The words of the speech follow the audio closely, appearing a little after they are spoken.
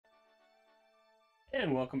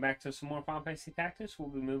And welcome back to some more Final Fantasy Tactics. We'll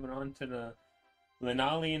be moving on to the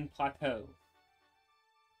Lenalian Plateau.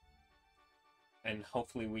 And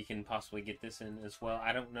hopefully we can possibly get this in as well.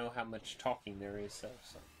 I don't know how much talking there is though,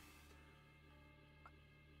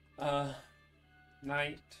 so.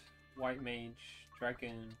 Knight, White Mage,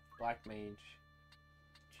 Dragon, Black Mage,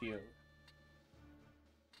 Geo.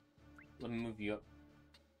 Let me move you up.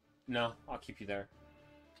 No, I'll keep you there.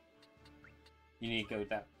 You need to go with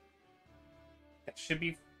that. That should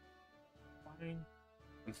be fine.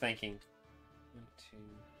 I'm thinking. 1, 2.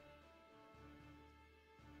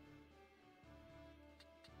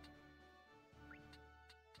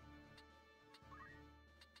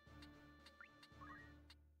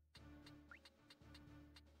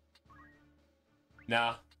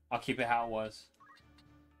 Nah, I'll keep it how it was.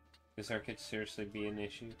 Because there could seriously be an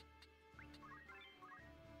issue.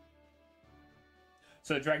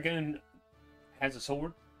 So Dragoon has a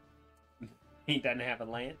sword. He doesn't have a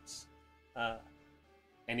lance.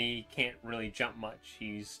 And he can't really jump much.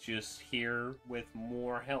 He's just here with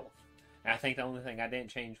more health. And I think the only thing I didn't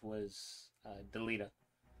change was Delita.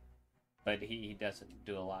 But he doesn't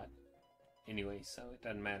do a lot anyway, so it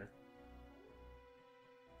doesn't matter.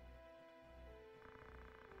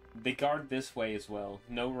 They guard this way as well.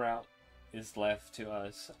 No route is left to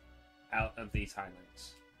us out of these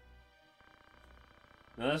highlands.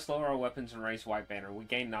 Now let's lower our weapons and raise White Banner. We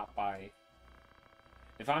gain not by.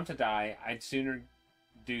 If I'm to die, I'd sooner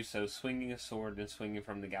do so swinging a sword than swinging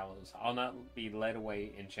from the gallows. I'll not be led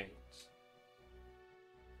away in chains.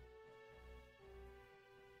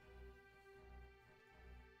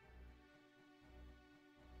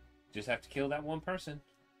 Just have to kill that one person.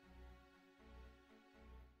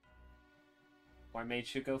 White Mage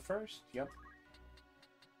should go first. Yep.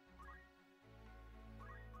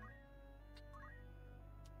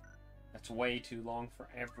 That's way too long for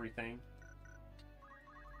everything.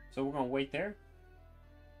 So we're going to wait there.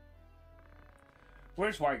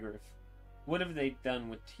 Where's Wygriff? What have they done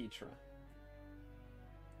with Tetra?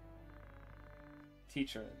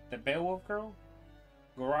 Tetra, the Beowulf girl?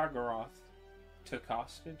 Gorogoroth took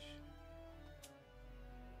hostage.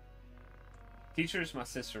 Tetra is my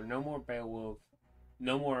sister. No more Beowulf.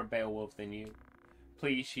 No more a Beowulf than you.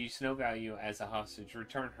 Please, she's no value as a hostage.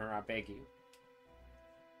 Return her, I beg you.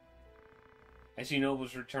 As you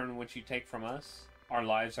nobles return what you take from us, our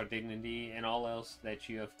lives, our dignity, and all else that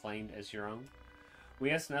you have claimed as your own. We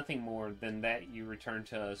ask nothing more than that you return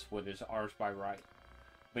to us what is ours by right.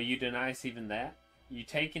 But you deny us even that? You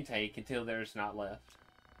take and take until there is not left.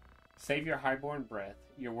 Save your highborn breath,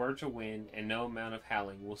 your words are wind, and no amount of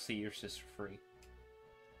howling will see your sister free.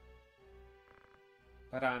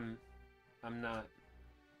 But I'm not.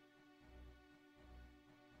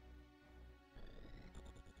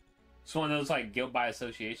 It's one of those like guilt by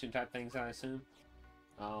association type things, I assume.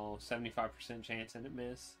 Oh, 75% chance and it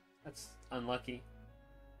miss. That's unlucky.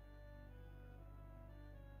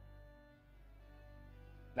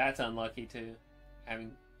 That's unlucky too.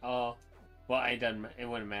 Having well, it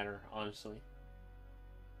wouldn't matter, honestly.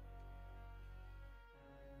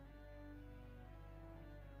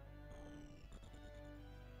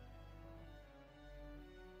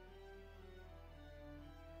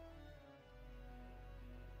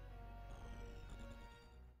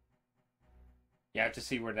 You have to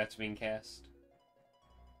see where that's being cast.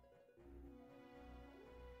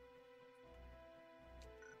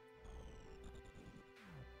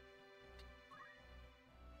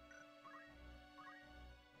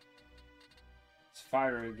 It's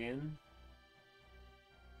fire again.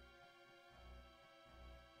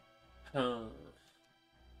 Huh.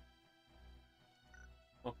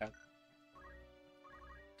 Okay.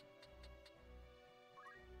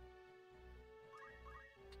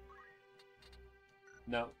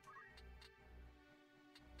 No.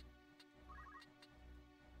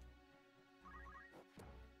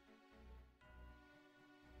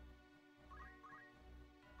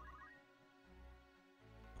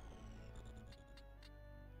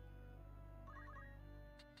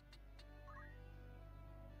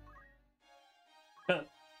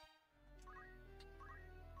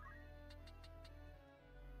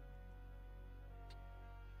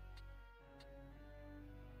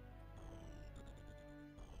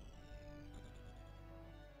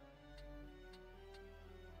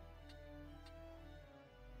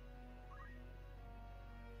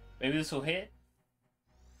 Maybe this will hit.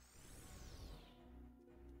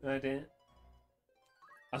 No, I didn't.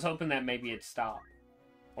 I was hoping that maybe it'd stop.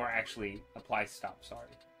 Or actually apply stop, sorry.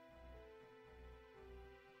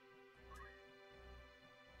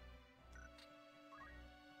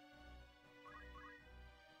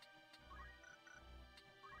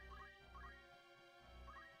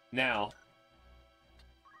 Now,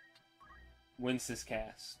 when's this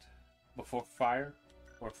cast? Before fire?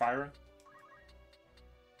 Or fire?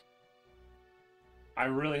 I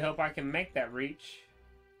really hope I can make that reach.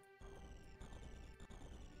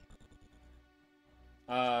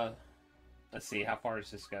 Let's see, how far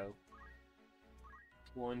does this go?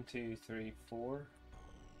 1, 2, 3, 4.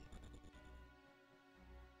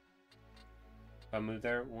 If I move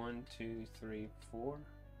there, 1, 2, 3, 4.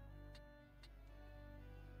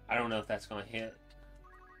 I don't know if that's gonna hit.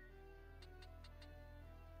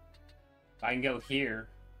 I can go here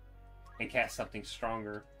and cast something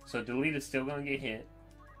stronger. So Delita's still gonna get hit.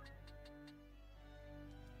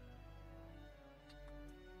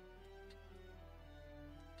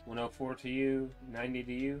 $104 to you, 90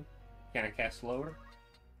 to you. Can I cast lower?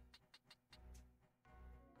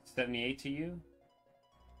 78 to you.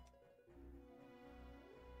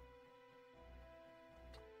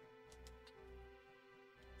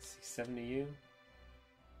 $67 to you.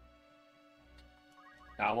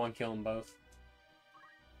 I want to kill them both.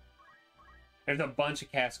 There's a bunch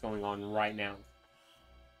of casts going on right now.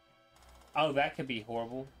 Oh, that could be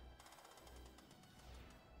horrible.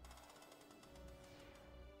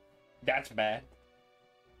 That's bad.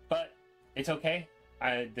 But it's okay.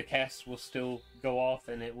 The cast will still go off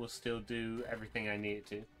and it will still do everything I need it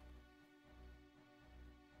to.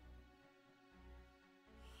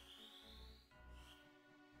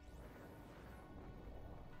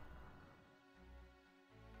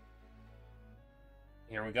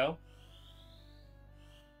 Here we go.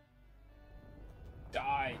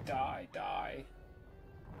 Die, die, die.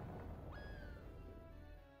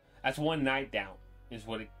 That's one night down, is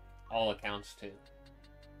what it all accounts to.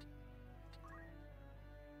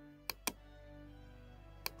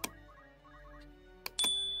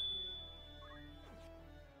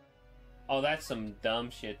 Oh, that's some dumb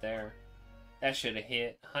shit there. That should have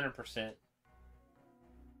hit 100%.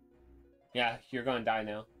 Yeah, you're gonna die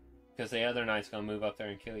now. Because the other knight's gonna move up there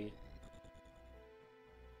and kill you.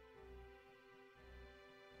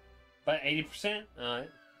 But 80%?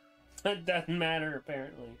 That doesn't matter,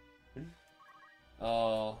 apparently.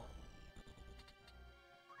 Oh.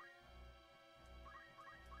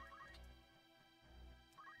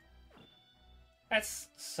 That's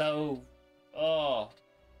so... Oh.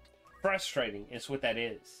 Frustrating is what that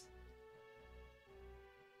is.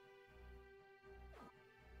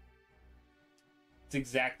 It's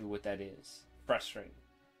exactly what that is. Frustrating.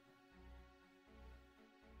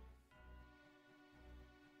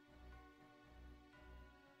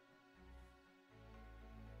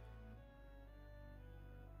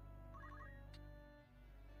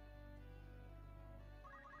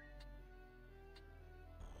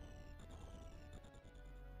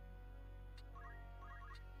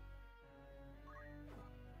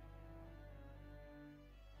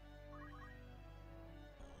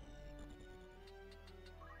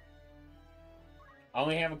 I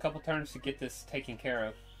only have a couple turns to get this taken care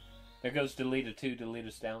of. There goes Delita too.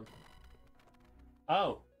 Delita's down.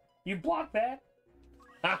 Oh, you blocked that?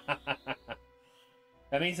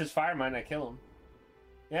 That means his fire might not kill him.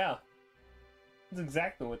 Yeah. That's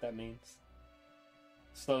exactly what that means.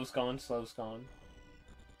 Slow's gone, slow's gone.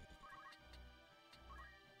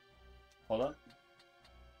 Hold up.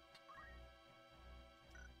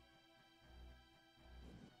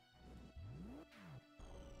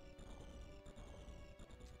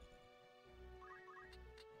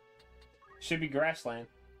 Should be grassland.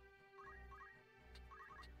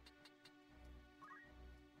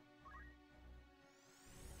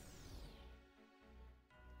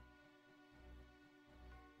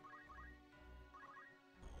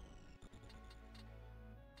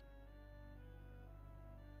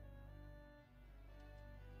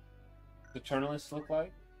 The journalists look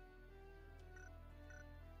like?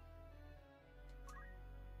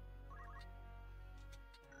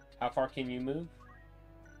 How far can you move?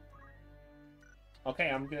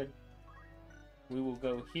 Okay, I'm good. We will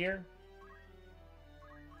go here.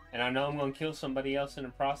 And I know I'm going to kill somebody else in the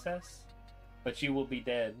process. But you will be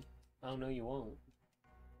dead. Oh, no, you won't.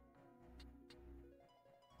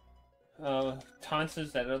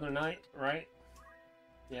 Tansa's that other night, right?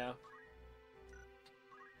 Yeah.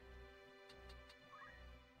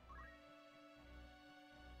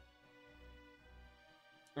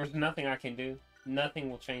 There's nothing I can do.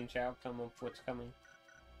 Nothing will change the outcome of what's coming.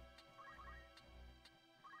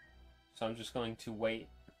 So I'm just going to wait.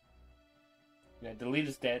 Yeah,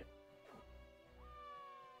 Delita's dead.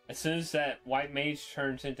 As soon as that white mage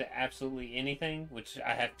turns into absolutely anything, which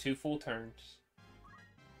I have 2 full turns.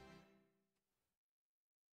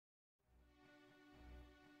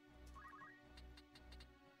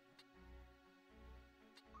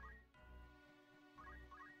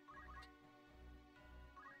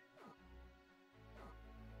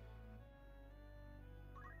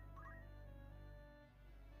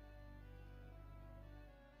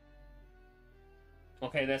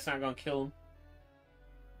 Okay, that's not gonna kill him.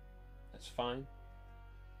 That's fine.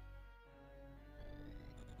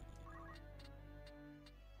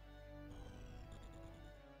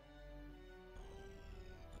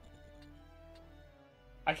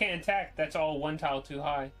 I can't attack. That's all one tile too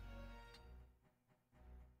high.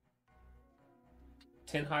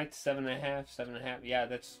 10 height, 7.5, 7.5. Yeah,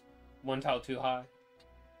 that's one tile too high.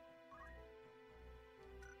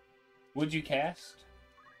 Would you cast?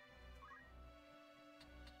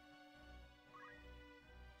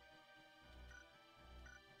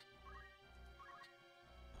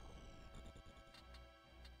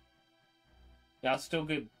 Yeah, I'll still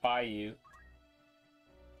get by you.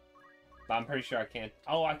 But I'm pretty sure I can't.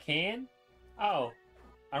 Oh, I can? Oh.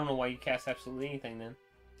 I don't know why you cast absolutely anything then.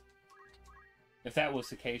 If that was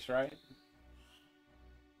the case, right?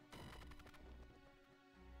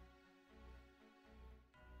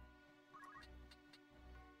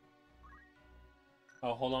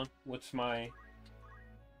 Oh, hold on. What's my...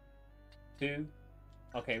 2?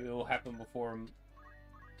 Okay, it will happen before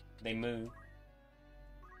they move.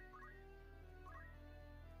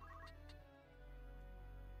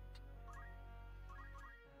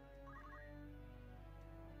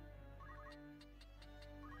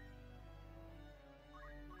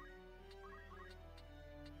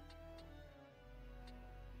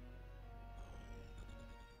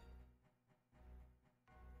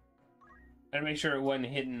 I had to make sure it wasn't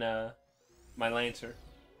hitting my Lancer.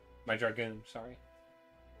 My Dragoon, sorry.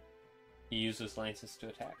 He uses lances to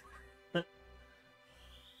attack.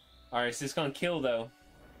 Alright, so it's gonna kill though.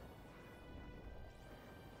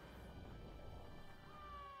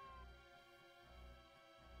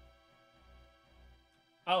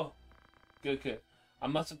 Oh, good, good. I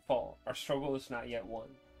mustn't fall. Our struggle is not yet won.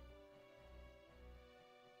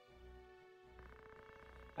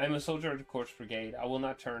 I am a soldier of the Corpse Brigade. I will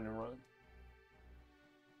not turn and run.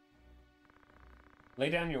 Lay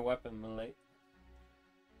down your weapon,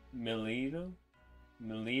 Melita?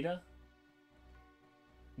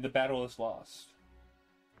 The battle is lost.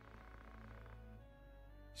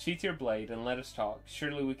 Sheath your blade and let us talk.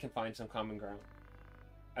 Surely we can find some common ground.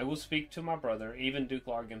 I will speak to my brother, even Duke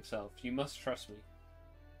Larg himself. You must trust me.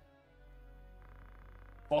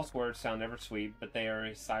 False words sound ever sweet, but they are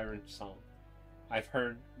a siren song. I've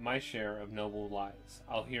heard my share of noble lies.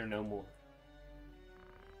 I'll hear no more.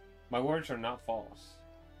 My words are not false.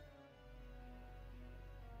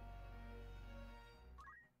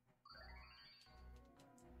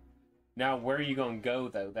 Now, where are you going to go,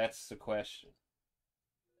 though? That's the question.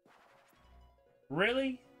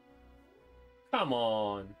 Really? Come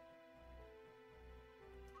on.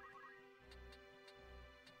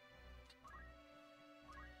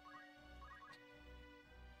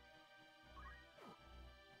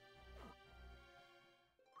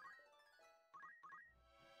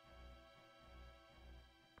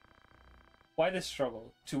 Why this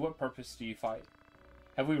struggle? To what purpose do you fight?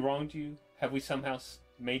 Have we wronged you? Have we somehow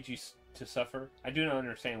made you to suffer? I do not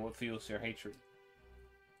understand what fuels your hatred.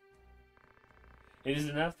 It is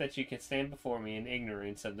enough that you can stand before me in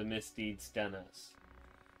ignorance of the misdeeds done us.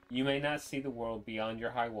 You may not see the world beyond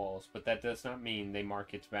your high walls, but that does not mean they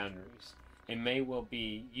mark its boundaries. It may well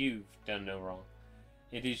be you've done no wrong.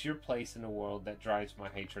 It is your place in the world that drives my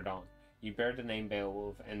hatred on. You bear the name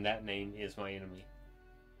Beowulf, and that name is my enemy.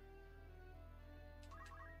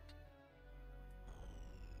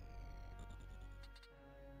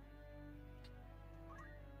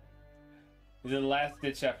 This is the last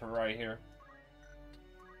ditch effort right here.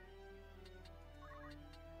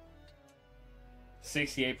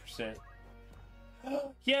 68%.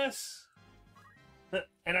 Yes!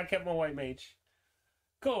 And I kept my white mage.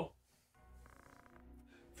 Cool.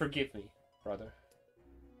 Forgive me, brother.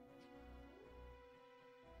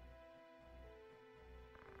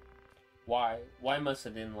 Why? Why must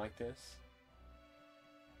it end like this?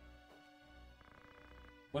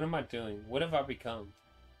 What am I doing? What have I become?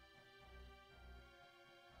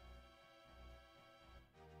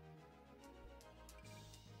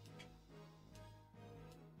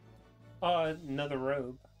 Another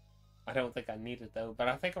robe. I don't think I need it though, but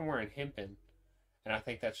I think I'm wearing hempen, and I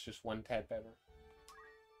think that's just one tad better.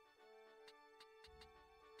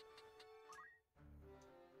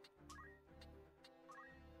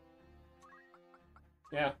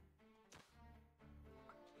 Yeah.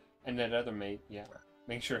 And that other mate, yeah.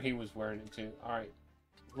 Make sure he was wearing it too. Alright.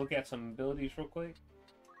 Look at some abilities real quick.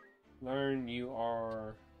 Learn, you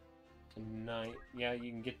are a knight. Yeah,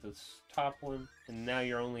 you can get this top one. And now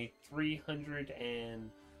you're only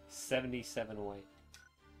 377 away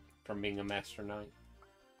from being a master knight.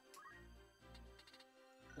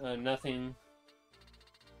 Nothing.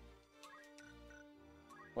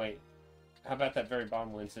 Wait, how about that very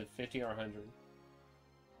bottom one? Is it 50 or 100?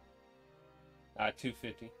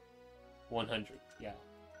 250. 100, yeah.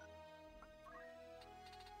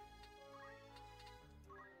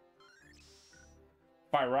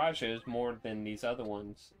 Fire Raja is more than these other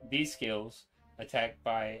ones. These skills attack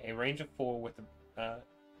by a range of 4 with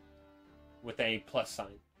a plus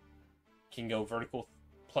sign. Can go vertical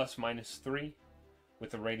plus minus 3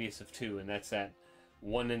 with a radius of 2, and that's that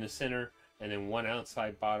 1 in the center and then 1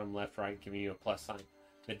 outside, bottom, left, right, giving you a plus sign.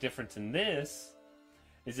 The difference in this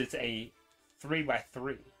is it's a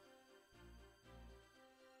 3x3.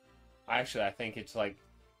 Actually, I think it's like,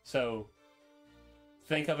 so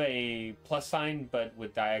think of a plus sign but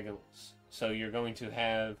with diagonals. So you're going to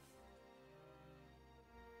have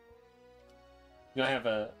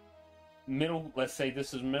a middle, let's say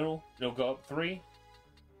this is middle, it'll go up 3,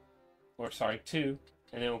 or sorry, 2,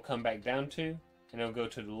 and then it'll come back down 2, and it'll go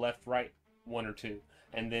to the left, right, 1 or 2.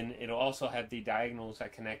 And then it'll also have the diagonals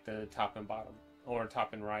that connect the top and bottom, or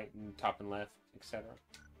top and right, and top and left, etc.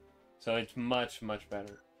 So it's much, much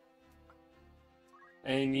better.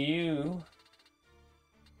 And you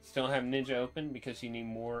still have Ninja open because you need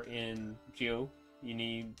more in Geo. You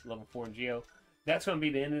need level 4 in Geo. That's going to be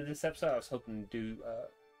the end of this episode. I was hoping to do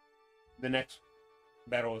the next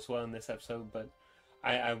battle as well in this episode, but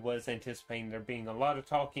I was anticipating there being a lot of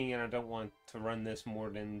talking, and I don't want to run this more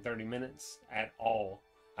than 30 minutes at all.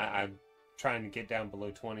 I'm trying to get down below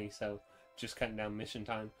 20, so just cutting down mission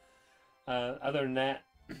time. Other than that,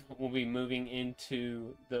 we'll be moving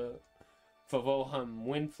into the Favoham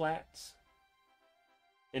Wind Flats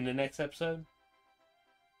in the next episode.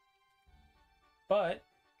 But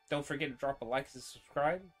don't forget to drop a like and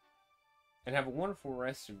subscribe, and have a wonderful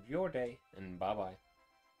rest of your day, and bye-bye.